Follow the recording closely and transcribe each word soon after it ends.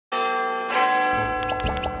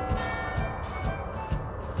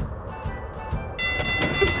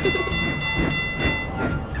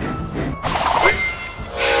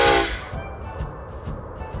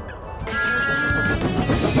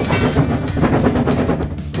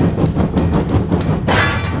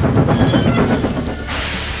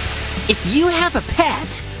you have a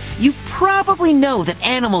pet, you probably know that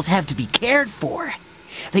animals have to be cared for.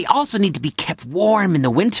 They also need to be kept warm in the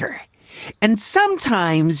winter. And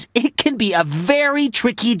sometimes it can be a very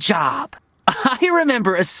tricky job. I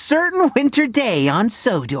remember a certain winter day on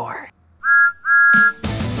Sodor.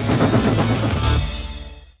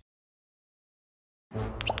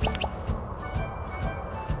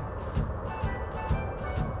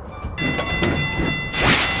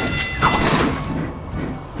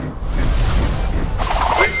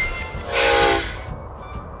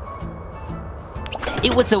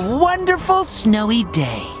 It was a wonderful snowy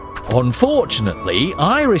day. Unfortunately,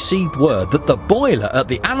 I received word that the boiler at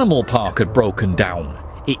the animal park had broken down.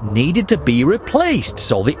 It needed to be replaced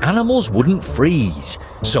so the animals wouldn't freeze.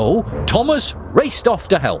 So Thomas raced off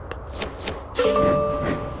to help.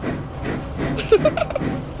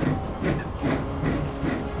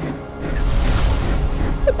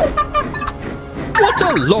 What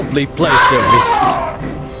a lovely place to visit!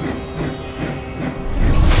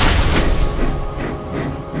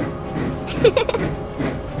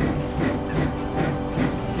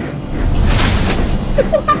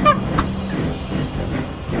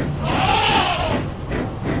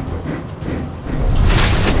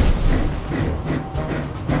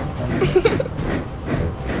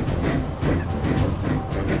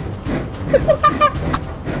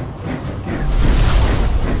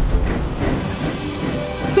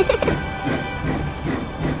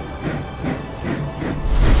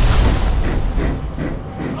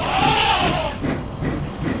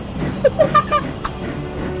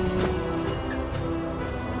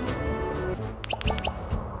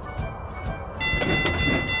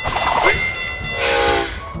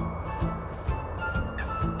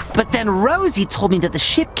 But then Rosie told me that the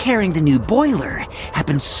ship carrying the new boiler had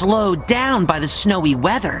been slowed down by the snowy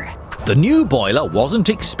weather. The new boiler wasn't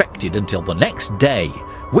expected until the next day,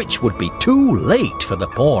 which would be too late for the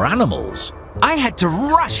poor animals. I had to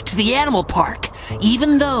rush to the animal park,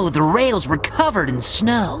 even though the rails were covered in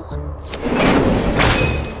snow.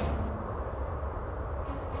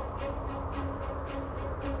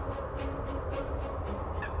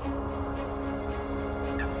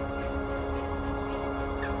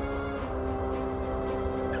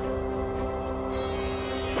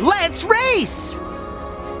 Let's race!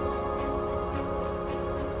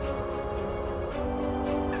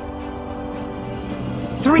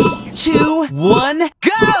 Three, 2, 1,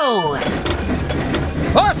 go!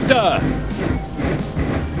 Faster!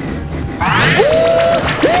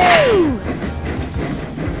 Woo-hoo!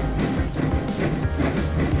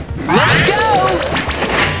 Let's go!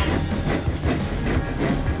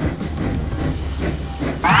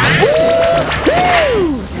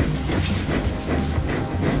 Woo-hoo!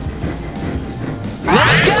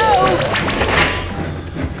 Let's go!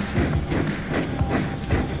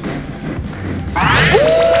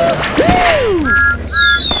 Woo-hoo!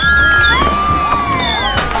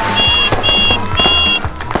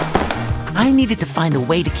 I needed to find a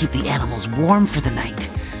way to keep the animals warm for the night.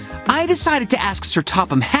 I decided to ask Sir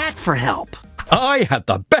Topham Hatt for help. I had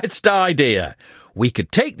the best idea. We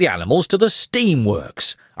could take the animals to the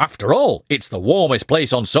steamworks. After all, it's the warmest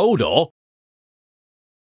place on Sodor.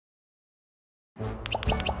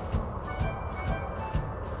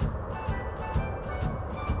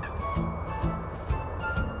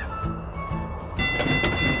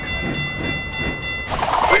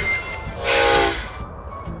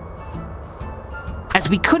 As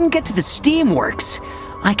we couldn't get to the steamworks,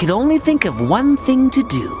 I could only think of one thing to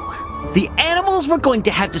do. The animals were going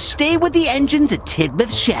to have to stay with the engines at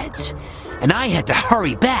Tidmouth Sheds, and I had to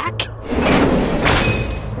hurry back.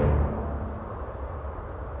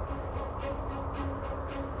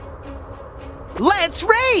 Let's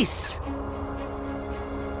race!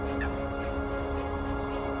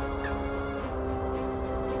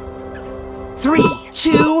 Three,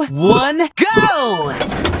 2, 1, go!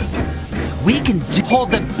 We can hold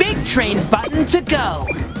the big train button to go.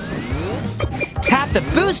 Tap the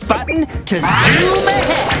boost button to zoom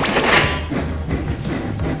ahead.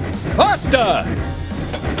 Faster!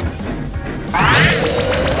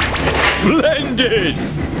 Splendid!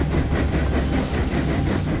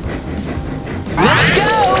 Let's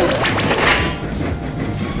go!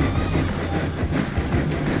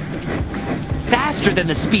 Faster than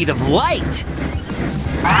the speed of light.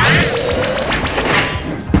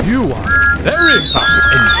 You are a very fast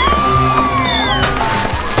engine.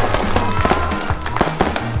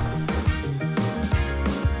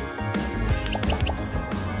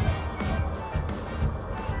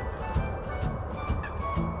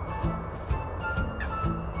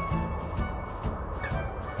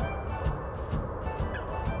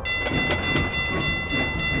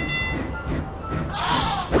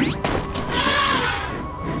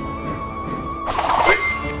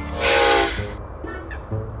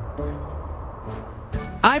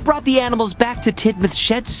 I brought the animals back to Tidmouth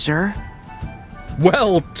Shed, sir.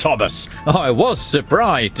 Well, Thomas, I was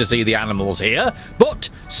surprised to see the animals here, but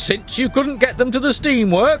since you couldn't get them to the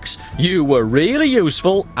steamworks, you were really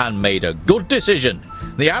useful and made a good decision.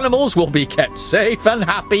 The animals will be kept safe and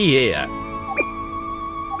happy here.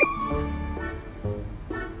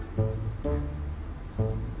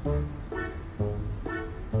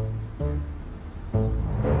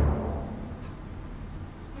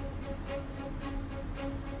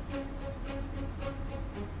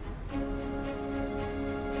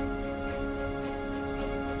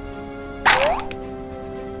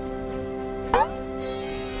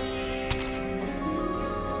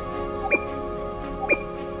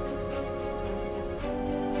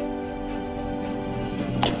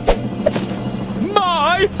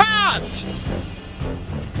 My hat!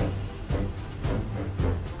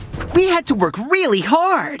 We had to work really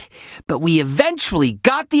hard, but we eventually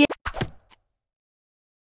got the...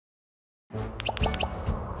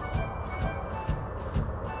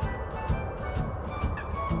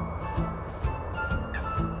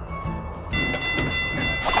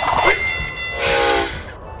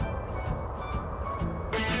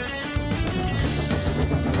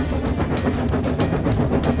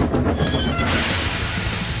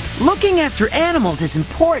 Looking after animals is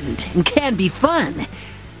important and can be fun.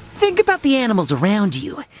 Think about the animals around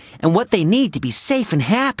you and what they need to be safe and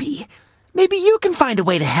happy. Maybe you can find a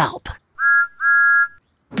way to help.